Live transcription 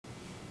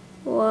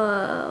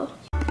Whoa.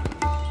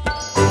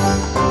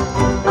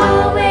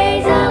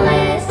 Always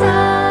Alyssa.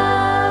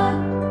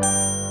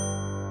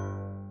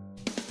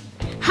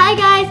 Hi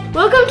guys,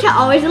 welcome to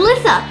Always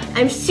Alyssa.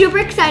 I'm super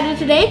excited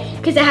today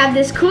because I have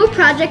this cool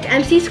Project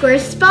MC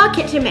Squares spa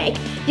kit to make.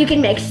 You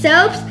can make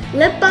soaps,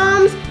 lip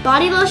balms,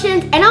 body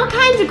lotions, and all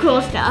kinds of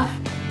cool stuff.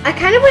 I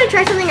kind of want to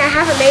try something I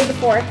haven't made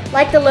before,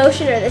 like the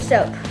lotion or the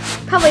soap.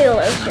 Probably the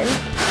lotion.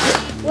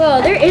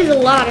 Whoa, there is a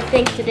lot of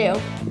things to do.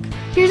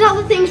 Here's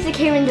all the things that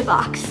came in the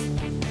box.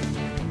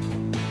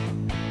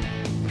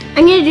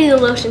 I'm gonna do the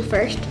lotion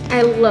first.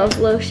 I love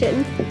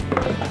lotion.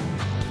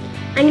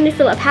 I'm gonna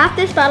fill up half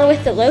this bottle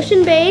with the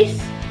lotion base.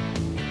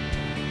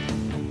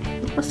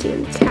 I'll see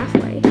when it's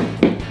halfway.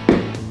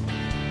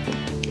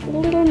 A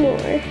little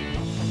more.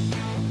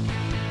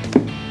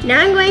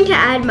 Now I'm going to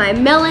add my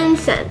melon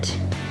scent.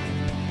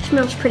 It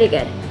smells pretty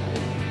good.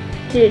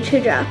 Do 2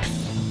 drops.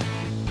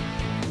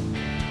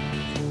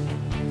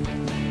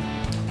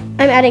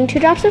 I'm adding 2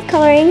 drops of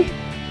coloring.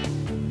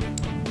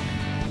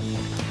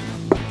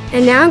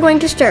 And now I'm going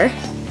to stir.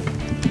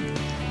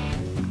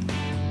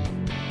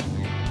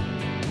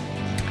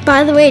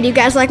 By the way, do you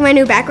guys like my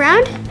new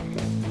background?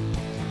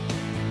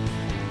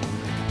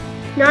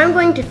 Now I'm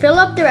going to fill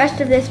up the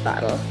rest of this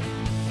bottle.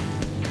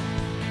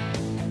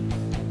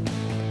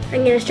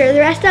 I'm going to stir the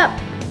rest up.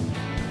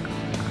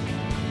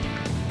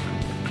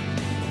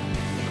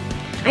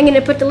 I'm going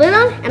to put the lid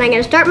on and I'm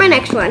going to start my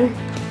next one.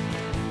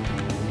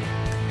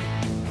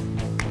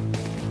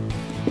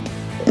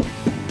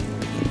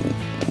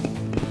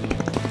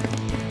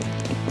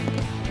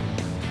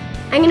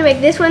 I'm going to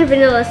make this one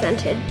vanilla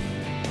scented.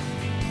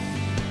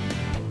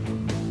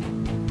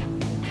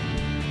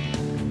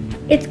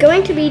 It's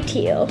going to be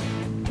teal.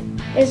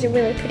 It's a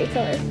really pretty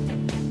color.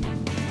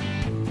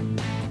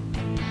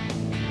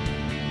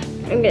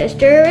 I'm going to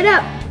stir it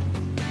up.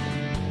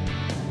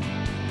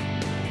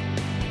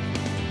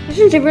 This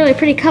is a really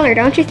pretty color,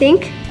 don't you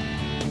think?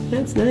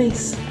 That's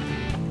nice.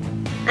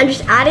 I'm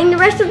just adding the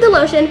rest of the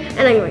lotion and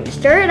I'm going to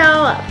stir it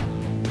all up.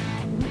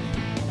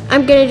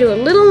 I'm going to do a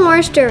little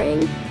more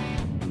stirring.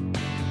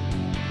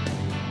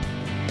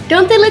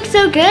 Don't they look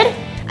so good?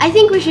 I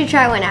think we should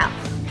try one out.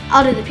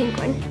 I'll do the pink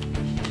one.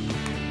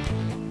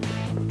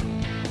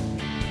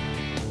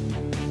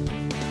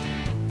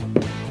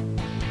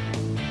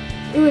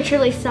 Ooh, it's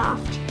really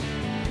soft.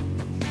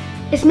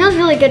 It smells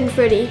really good and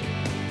fruity.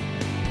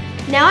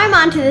 Now I'm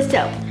on to the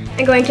soap.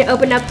 I'm going to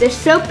open up this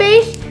soap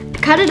base,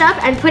 cut it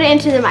up, and put it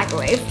into the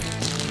microwave.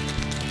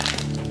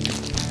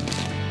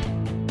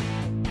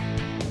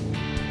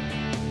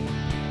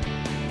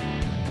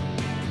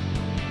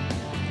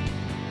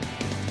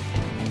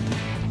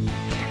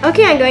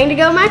 Okay, I'm going to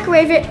go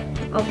microwave it.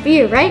 I'll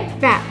be right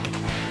back.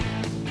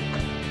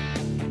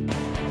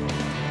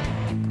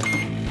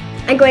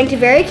 I'm going to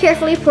very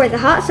carefully pour the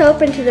hot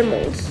soap into the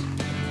molds.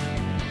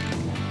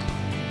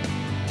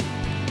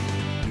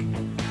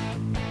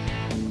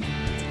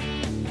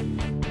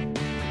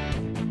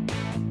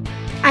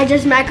 I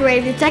just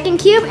microwaved the second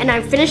cube and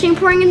I'm finishing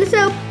pouring in the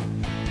soap.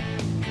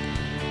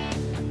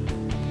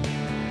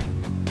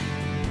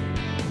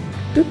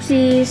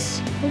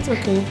 Oopsies. That's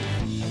okay.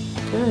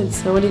 Good,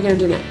 so what are you gonna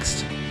do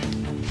next?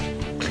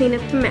 Clean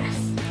up the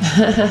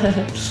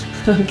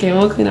mess. Okay,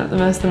 we'll clean up the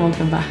mess, then we'll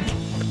come back.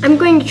 I'm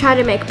going to try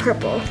to make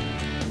purple.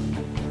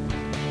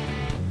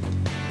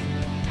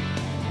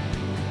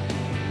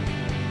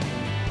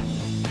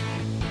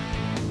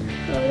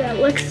 Oh, that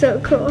looks so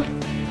cool.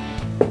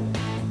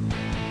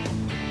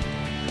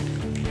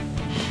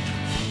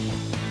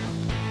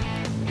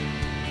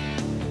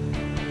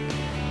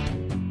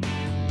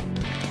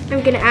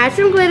 I'm gonna add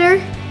some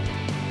glitter.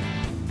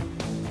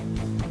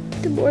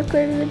 The more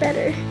glitter, the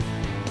better.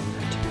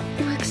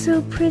 It looks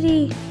so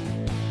pretty.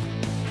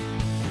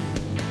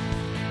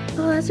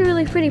 Oh, that's a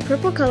really pretty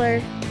purple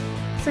color.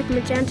 It's like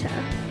magenta.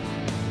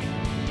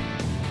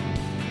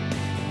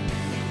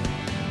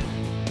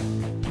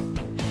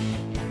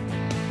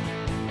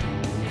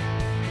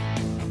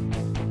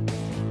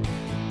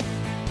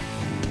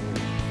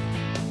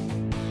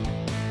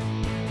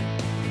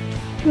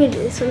 Let me do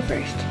this one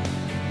first.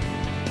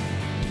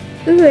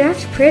 Ooh,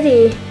 that's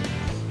pretty.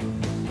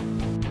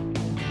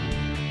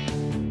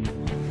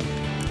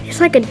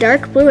 It's like a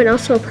dark blue and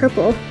also a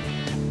purple.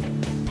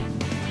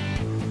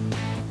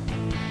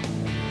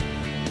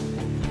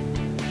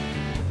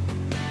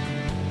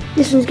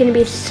 This one's gonna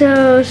be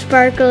so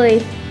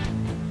sparkly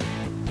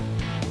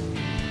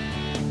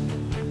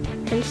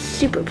and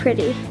super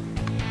pretty.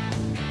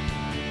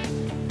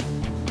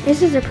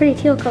 This is a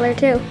pretty teal color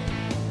too.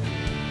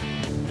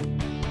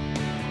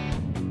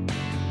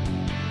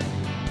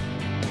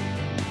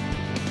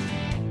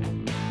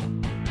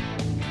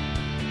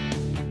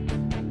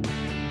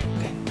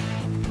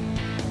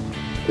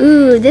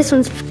 Ooh, this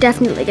one's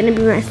definitely gonna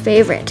be my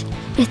favorite.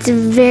 It's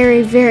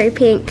very, very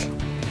pink.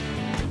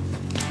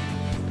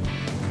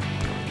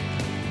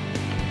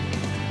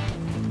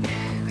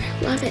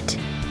 Love it.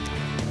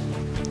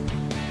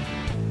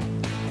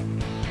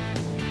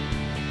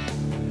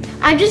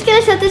 I'm just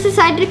gonna set this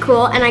aside to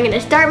cool and I'm gonna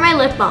start my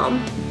lip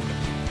balm.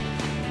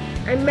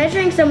 I'm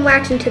measuring some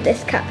wax into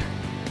this cup.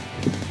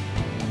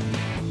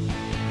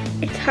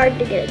 It's hard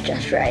to get it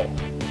just right.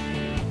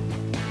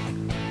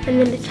 And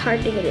then it's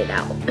hard to get it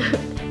out.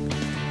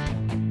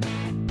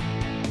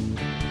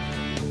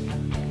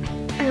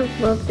 I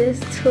love this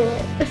tool.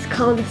 It's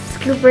called a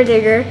scooper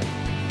digger.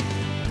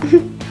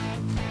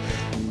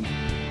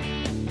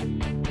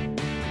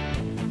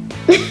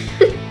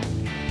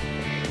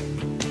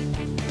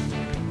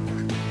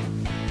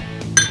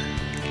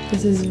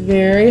 This is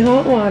very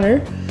hot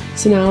water.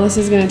 So now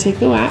Alyssa's going to take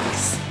the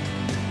wax,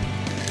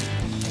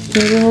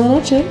 put it in the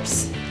little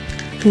chips,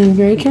 and then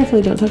very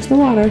carefully, don't touch the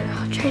water.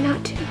 I'll try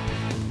not to.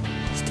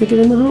 Stick it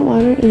in the hot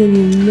water and then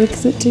you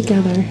mix it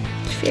together.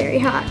 It's very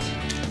hot.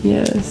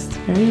 Yes, it's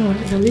very hot.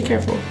 You gotta be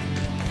careful.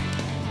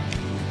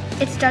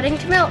 It's starting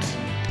to melt.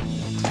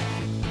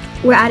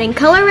 We're adding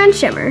color and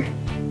shimmer.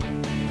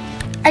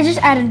 I just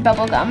added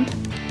bubble gum.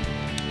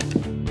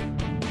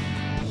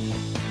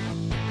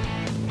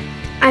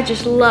 I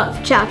just love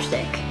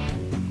chapstick.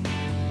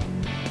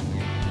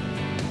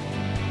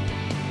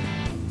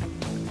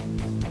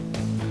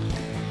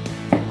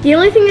 The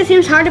only thing that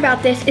seems hard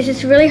about this is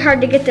it's really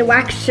hard to get the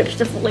wax chips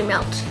to fully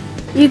melt.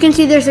 You can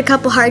see there's a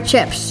couple hard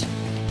chips.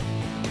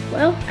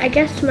 Well, I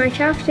guess my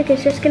chapstick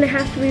is just gonna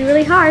have to be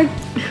really hard.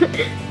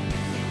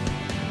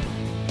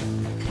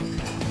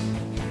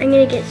 I'm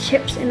gonna get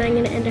chips and I'm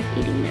gonna end up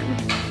eating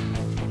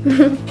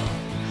them.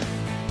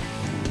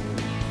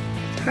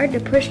 It's hard to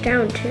push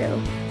down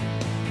too.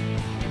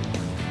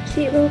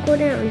 See, it won't go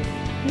down.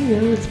 Yeah,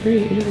 that's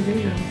great. You did a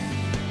great job.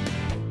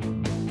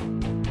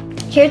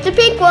 Here's the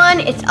pink one.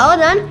 It's all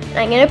done. And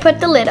I'm gonna put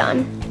the lid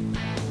on.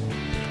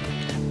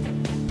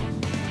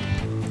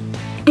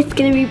 It's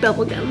gonna be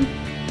bubble gum.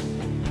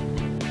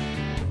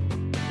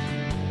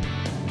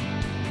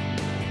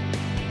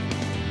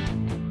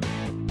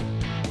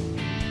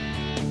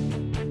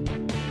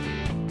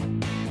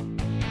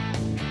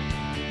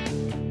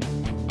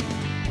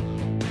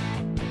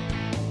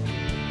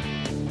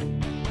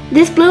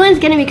 This blue one's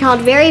gonna be called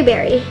Very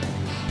Berry.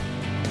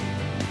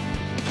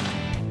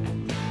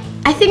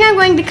 I think I'm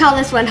going to call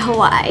this one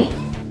Hawaii.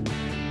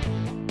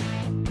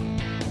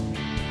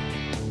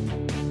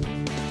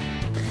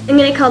 I'm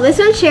gonna call this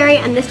one Cherry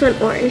and this one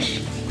Orange.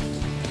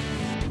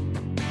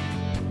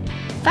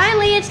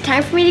 Finally, it's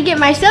time for me to get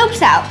my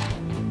soaps out.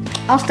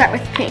 I'll start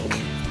with pink.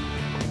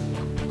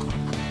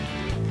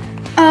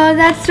 Oh,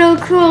 that's so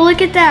cool,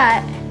 look at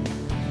that.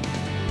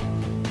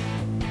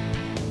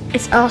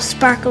 It's all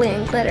sparkly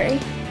and glittery.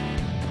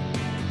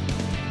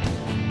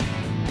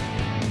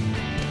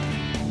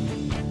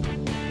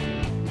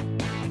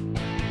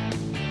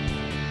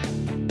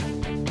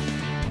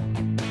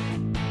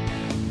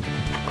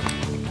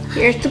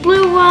 Here's the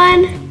blue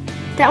one.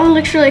 That one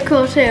looks really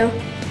cool too.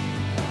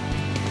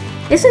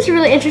 This is a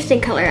really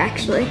interesting color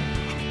actually.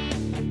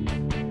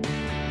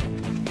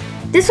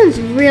 This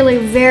one's really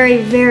very,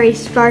 very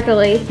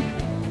sparkly.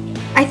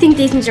 I think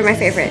these ones are my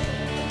favorite.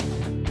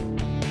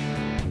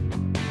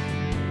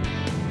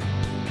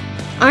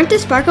 Aren't the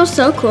sparkles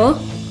so cool?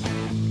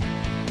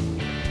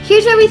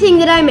 Here's everything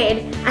that I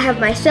made. I have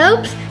my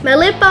soaps, my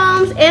lip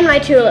balms, and my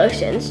 2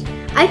 lotions.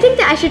 I think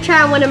that I should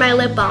try on one of my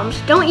lip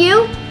balms, don't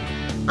you?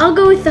 I'll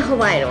go with the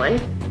Hawaiian one.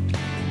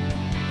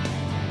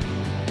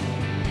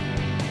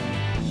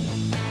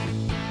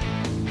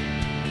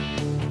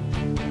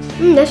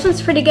 This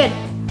one's pretty good.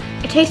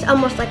 It tastes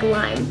almost like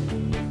lime.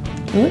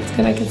 It looks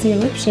good. I can see your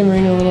lips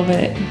shimmering a little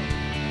bit.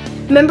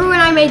 Remember when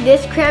I made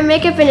this crayon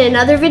makeup in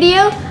another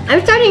video?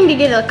 I'm starting to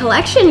get a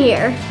collection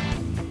here.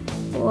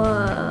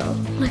 Whoa,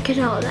 look at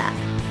all that.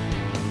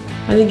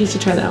 I think you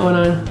should try that one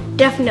on.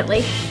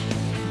 Definitely.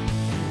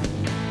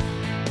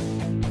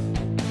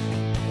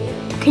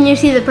 Can you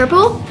see the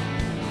purple?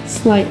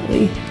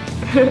 Slightly.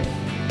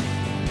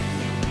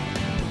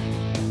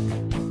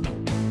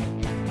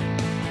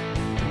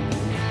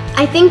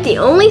 I think the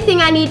only thing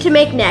I need to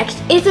make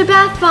next is a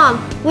bath bomb.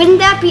 Wouldn't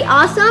that be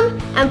awesome?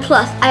 And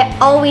plus, I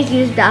always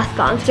use bath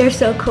bombs. They're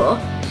so cool.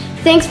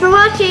 Thanks for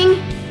watching.